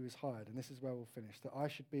purpose that he was hired, and this is where we'll finish, that I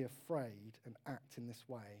should be afraid and act in this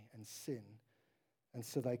way and sin, and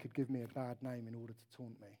so they could give me a bad name in order to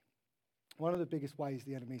taunt me. One of the biggest ways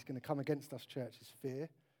the enemy is going to come against us, church, is fear.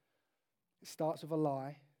 It starts with a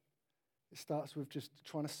lie. It starts with just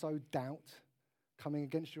trying to sow doubt, coming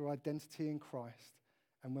against your identity in Christ.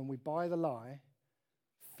 And when we buy the lie,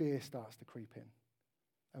 fear starts to creep in.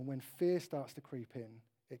 And when fear starts to creep in,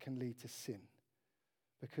 it can lead to sin.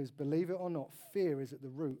 Because believe it or not, fear is at the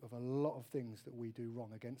root of a lot of things that we do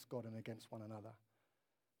wrong against God and against one another.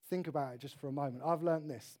 Think about it just for a moment. I've learned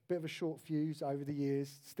this, bit of a short fuse over the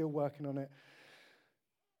years, still working on it,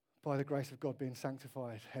 by the grace of God being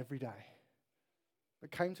sanctified every day.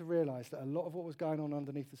 But came to realize that a lot of what was going on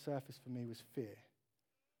underneath the surface for me was fear.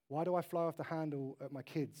 Why do I fly off the handle at my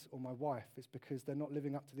kids or my wife? It's because they're not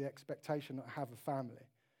living up to the expectation that I have of family.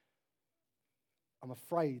 I'm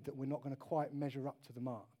afraid that we're not going to quite measure up to the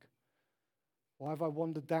mark. Why have I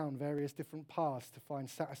wandered down various different paths to find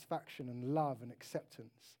satisfaction and love and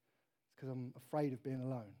acceptance? It's because I'm afraid of being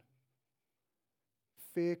alone.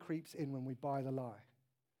 Fear creeps in when we buy the lie.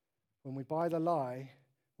 When we buy the lie,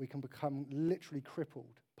 we can become literally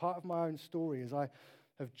crippled. Part of my own story is I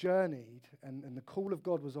have journeyed, and the call of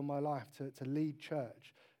God was on my life to lead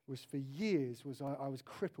church, was for years I was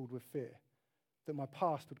crippled with fear that my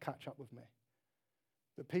past would catch up with me.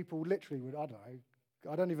 That people literally would,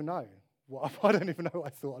 I don't even know what I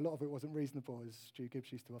thought. A lot of it wasn't reasonable, as Stu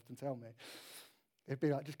Gibbs used to often tell me. It'd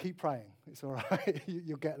be like, just keep praying. It's all right.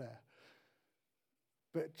 You'll get there.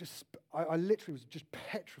 But I literally was just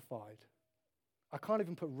petrified. I can't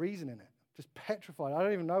even put reason in it. Just petrified. I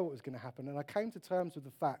don't even know what was going to happen. And I came to terms with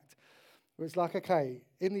the fact where it's like, okay,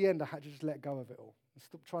 in the end, I had to just let go of it all and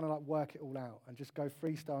stop trying to work it all out and just go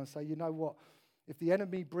freestyle and say, you know what? If the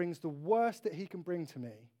enemy brings the worst that he can bring to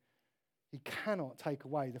me, he cannot take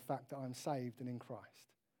away the fact that I'm saved and in Christ.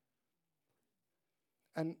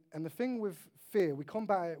 And the thing with fear, we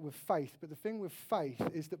combat it with faith, but the thing with faith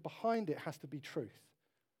is that behind it has to be truth.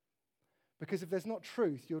 Because if there's not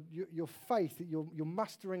truth, your faith, you're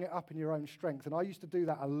mustering it up in your own strength. And I used to do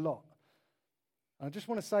that a lot. And I just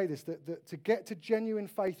want to say this, that to get to genuine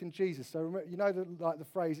faith in Jesus, so remember, you know the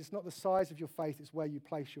phrase, it's not the size of your faith, it's where you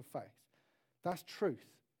place your faith. That's truth.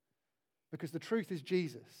 Because the truth is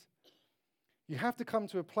Jesus. You have to come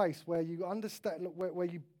to a place where you understand, where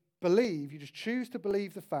you believe, you just choose to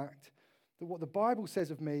believe the fact that what the Bible says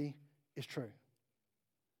of me is true.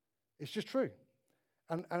 It's just true.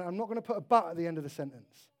 And I'm not going to put a but at the end of the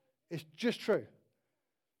sentence. It's just true.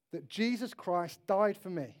 That Jesus Christ died for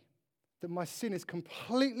me. That my sin is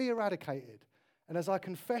completely eradicated. And as I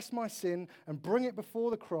confess my sin and bring it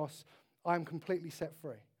before the cross, I am completely set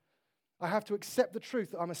free. I have to accept the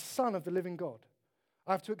truth that I'm a son of the living God.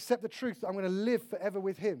 I have to accept the truth that I'm going to live forever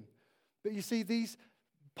with him. But you see, these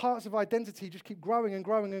parts of identity just keep growing and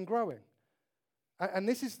growing and growing. And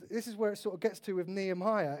this is where it sort of gets to with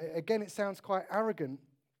Nehemiah. Again, it sounds quite arrogant.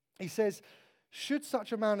 He says, should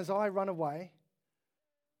such a man as I run away?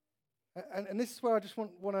 And this is where I just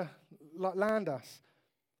want to land us.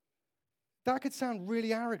 That could sound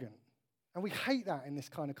really arrogant. And we hate that in this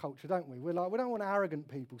kind of culture, don't we? We're like, we don't want arrogant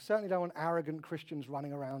people. Certainly don't want arrogant Christians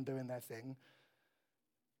running around doing their thing.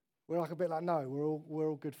 We're like a bit like, no, we're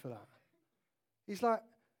all good for that. He's like,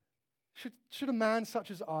 should a man such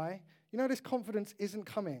as I, this confidence isn't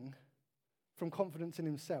coming from confidence in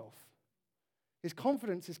himself. His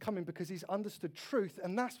confidence is coming because he's understood truth,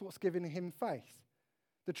 and that's what's giving him faith.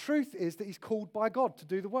 The truth is that he's called by God to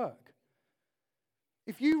do the work.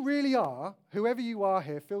 If you really are, whoever you are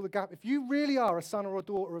here, fill the gap. If you really are a son or a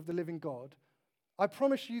daughter of the living God, I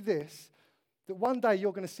promise you this, that one day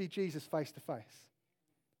you're going to see Jesus face to face.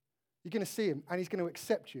 You're going to see him, and he's going to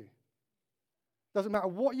accept you. Doesn't matter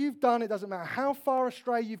what you've done. It doesn't matter how far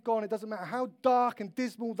astray you've gone. It doesn't matter how dark and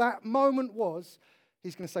dismal that moment was.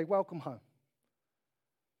 He's going to say, welcome home.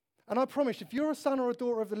 And I promise, if you're a son or a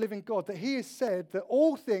daughter of the living God, that he has said that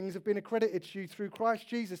all things have been accredited to you through Christ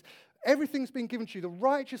Jesus. Everything's been given to you. The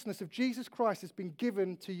righteousness of Jesus Christ has been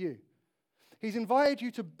given to you. He's invited you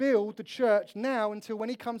to build the church now until when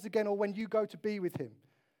he comes again or when you go to be with him.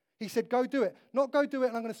 He said, go do it. Not go do it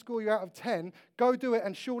and I'm going to score you out of 10. Go do it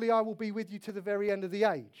and surely I will be with you to the very end of the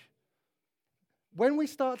age. When we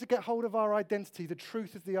start to get hold of our identity, the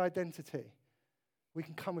truth of the identity, we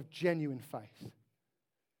can come with genuine faith.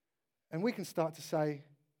 And we can start to say,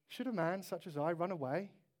 should a man such as I run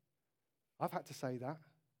away? I've had to say that.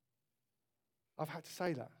 I've had to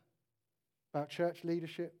say that. About church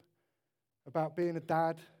leadership, about being a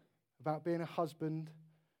dad, about being a husband,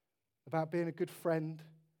 about being a good friend.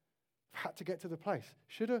 I've had to get to the place.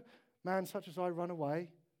 Should a man such as I run away?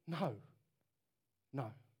 No.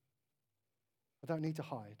 No. I don't need to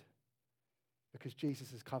hide because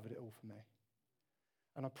Jesus has covered it all for me.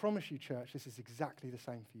 And I promise you, church, this is exactly the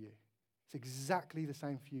same for you. It's exactly the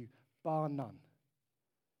same for you, bar none.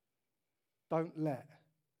 Don't let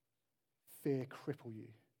fear cripple you.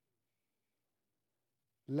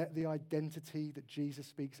 Let the identity that Jesus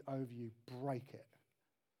speaks over you break it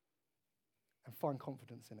and find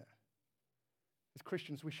confidence in it. As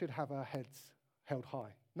Christians, we should have our heads held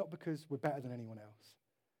high, not because we're better than anyone else,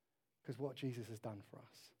 because what Jesus has done for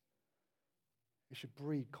us. It should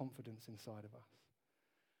breed confidence inside of us.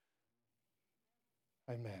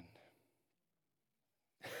 Amen.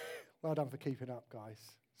 Well done for keeping up, guys.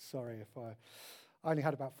 Sorry if I only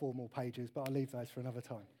had about 4 more pages, but I'll leave those for another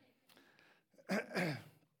time.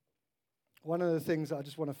 One of the things that I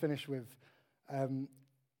just want to finish with, at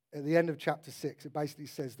the end of chapter 6, it basically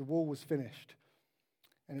says the wall was finished.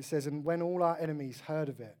 And it says, and when all our enemies heard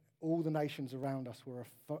of it, all the nations around us were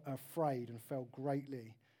afraid and fell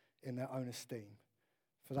greatly in their own esteem,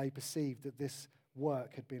 for they perceived that this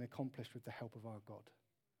work had been accomplished with the help of our God.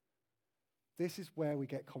 This is where we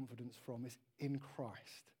get confidence from, is in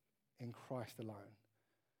Christ alone.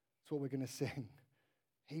 That's what we're going to sing.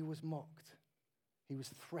 He was mocked. He was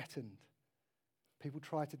threatened. People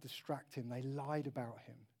tried to distract him. They lied about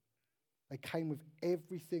him. They came with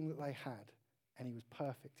everything that they had, and he was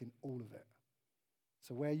perfect in all of it.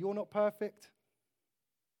 So where you're not perfect,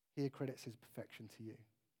 he accredits his perfection to you.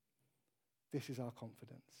 This is our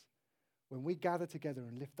confidence. When we gather together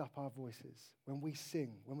and lift up our voices, when we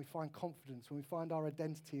sing, when we find confidence, when we find our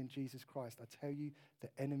identity in Jesus Christ, I tell you, the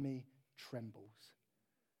enemy trembles.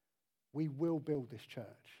 We will build this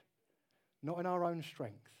church, not in our own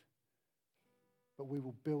strength, but we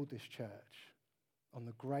will build this church on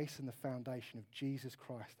the grace and the foundation of Jesus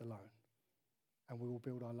Christ alone. And we will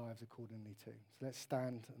build our lives accordingly too. So let's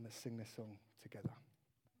stand and let's sing this song together.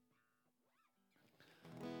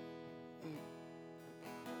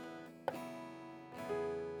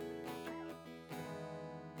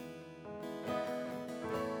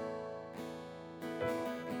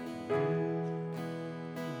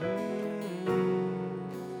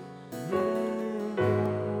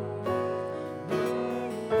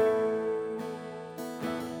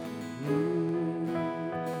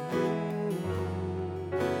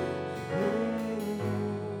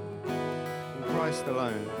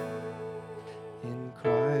 Alone. In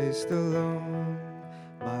Christ alone,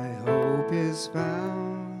 my hope is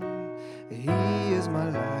found. He is my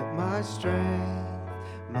light, my strength,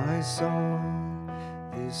 my song.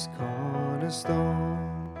 This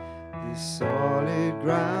cornerstone, this solid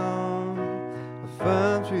ground,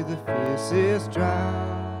 affirmed through the fiercest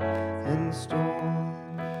drought and storm.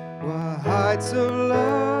 What heights of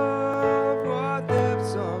love, what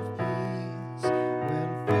depths of peace,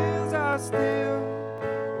 when fears are still,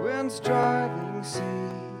 when striving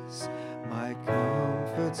cease, my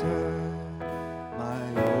comforter,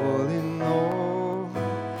 my all in all.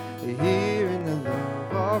 Here in the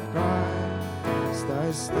love of Christ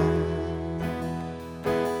I stand.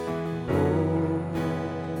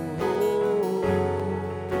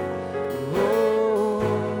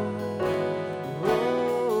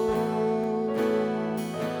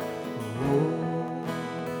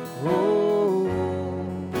 Oh,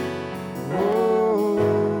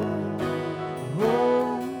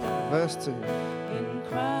 verse 2. In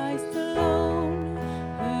Christ alone,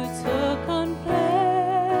 who took on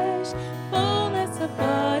flesh, fullness of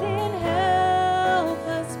God in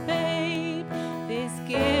helpless babe, these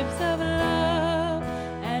gifts of love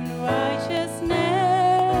and righteousness,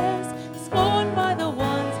 scorned by the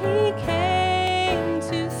ones he came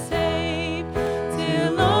to save,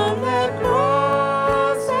 till on that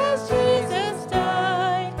cross as Jesus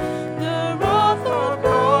died, the wrath of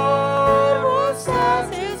God was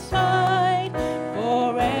satisfied,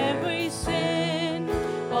 for every sin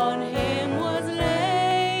on him was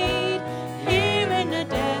laid. Here in the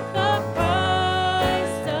death of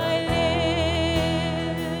Christ I live.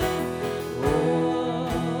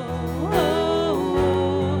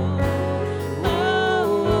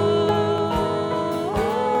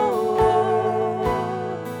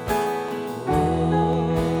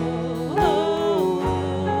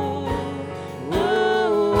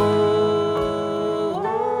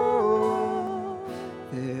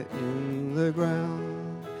 There in the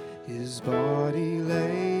ground his body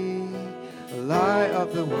lay, a light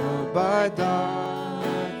of the world by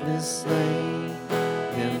darkness slain,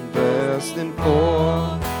 then bursting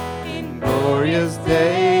forth in glorious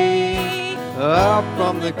day, up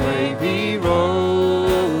from the grave he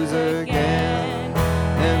rose again,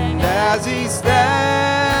 and as he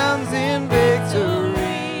stands in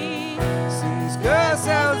victory, sin's curse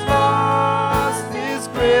has lost his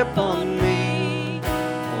grip on me,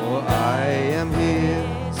 for I am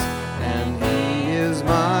his and he is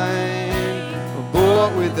mine,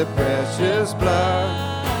 bought with the precious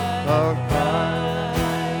blood of Christ.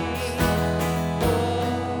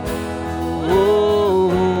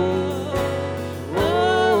 Oh,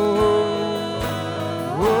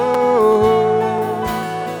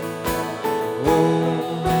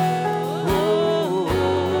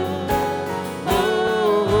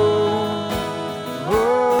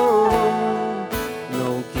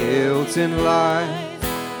 no guilt in life,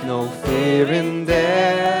 no fear in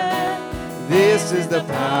death. This is the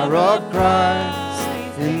power of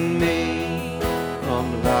Christ in me.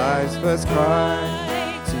 From life's first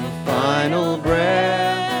cry to final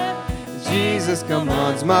breath, Jesus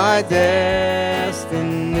commands my destiny.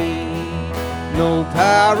 No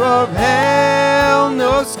power of hell,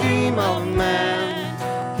 no scheme of man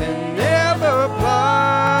can ever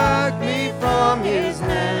pluck me from his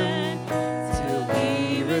hand, till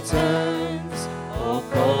he returns or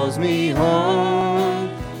calls me home.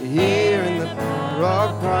 Here in the power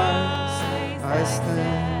of Christ I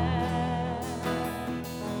stand.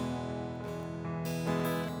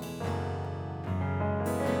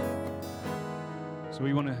 So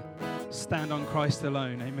we want to stand on Christ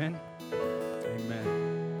alone. Amen.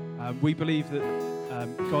 Amen. We believe that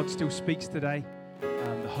God still speaks today.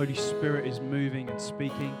 The Holy Spirit is moving and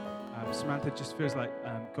speaking. Samantha just feels like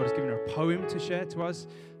God has given her a poem to share to us.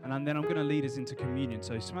 And then I'm going to lead us into communion.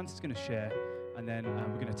 So Samantha's going to share, and then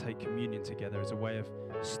we're going to take communion together as a way of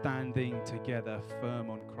standing together firm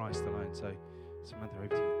on Christ alone. So Samantha, over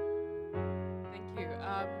to you. Thank you.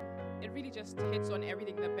 It really just hits on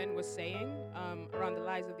everything that Ben was saying around the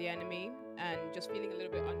lies of the enemy and just feeling a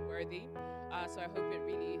little bit unworthy. So I hope it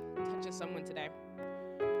really touches someone today.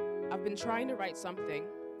 I've been trying to write something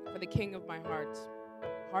for the king of my heart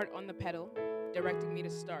on the pedal, directing me to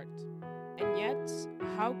start. And yet,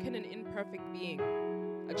 how can an imperfect being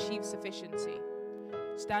achieve sufficiency?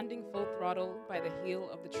 Standing full throttle by the heel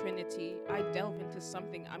of the Trinity, I delve into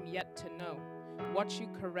something I'm yet to know. Watch you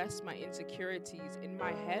caress my insecurities. In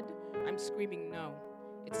my head, I'm screaming no.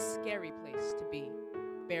 It's a scary place to be.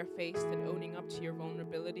 Barefaced and owning up to your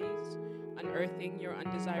vulnerabilities, unearthing your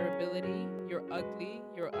undesirability. You're ugly,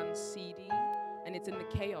 you're unseedy, and it's in the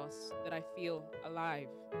chaos that I feel alive,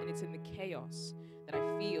 and it's in the chaos that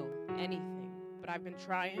I feel anything. But I've been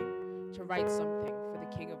trying to write something for the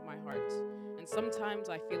king of my heart, and sometimes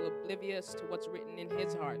I feel oblivious to what's written in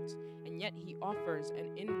his heart, and yet he offers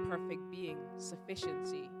an imperfect being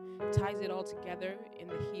sufficiency, ties it all together in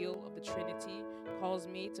the heel of the Trinity, calls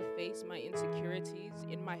me to face my insecurities.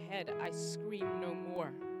 In my head, I scream no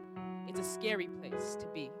more. It's a scary place to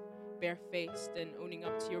be, barefaced and owning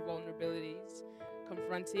up to your vulnerabilities,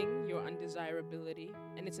 confronting your undesirability,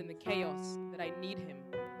 and it's in the chaos that I need him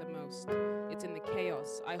the most. It's in the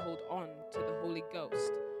chaos I hold on to the Holy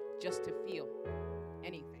Ghost just to feel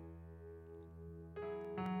anything.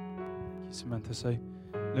 Thank you, Samantha. So,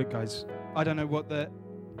 look, guys, I don't know what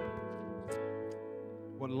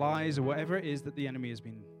lies or whatever it is that the enemy has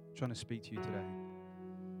been trying to speak to you today.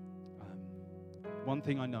 One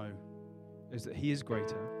thing I know is that he is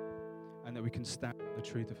greater, and that we can stand the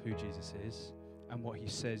truth of who Jesus is and what he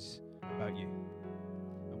says about you.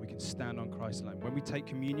 And we can stand on Christ alone. When we take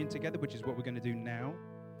communion together, which is what we're going to do now,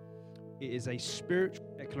 it is a spiritual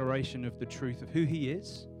declaration of the truth of who he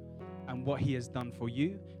is and what he has done for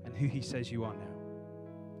you and who he says you are now.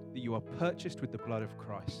 That you are purchased with the blood of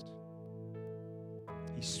Christ.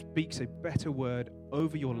 He speaks a better word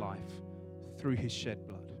over your life through his shed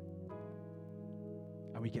blood.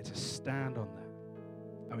 And we get to stand on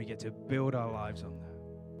that. And we get to build our lives on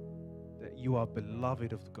that. That you are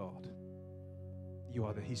beloved of God. You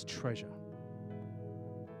are his treasure.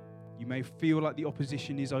 You may feel like the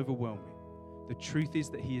opposition is overwhelming. The truth is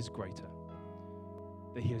that he is greater.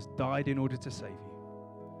 That he has died in order to save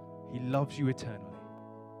you. He loves you eternally.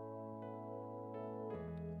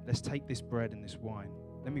 Let's take this bread and this wine.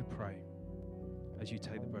 Let me pray as you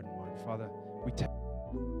take the bread and wine. Father, we take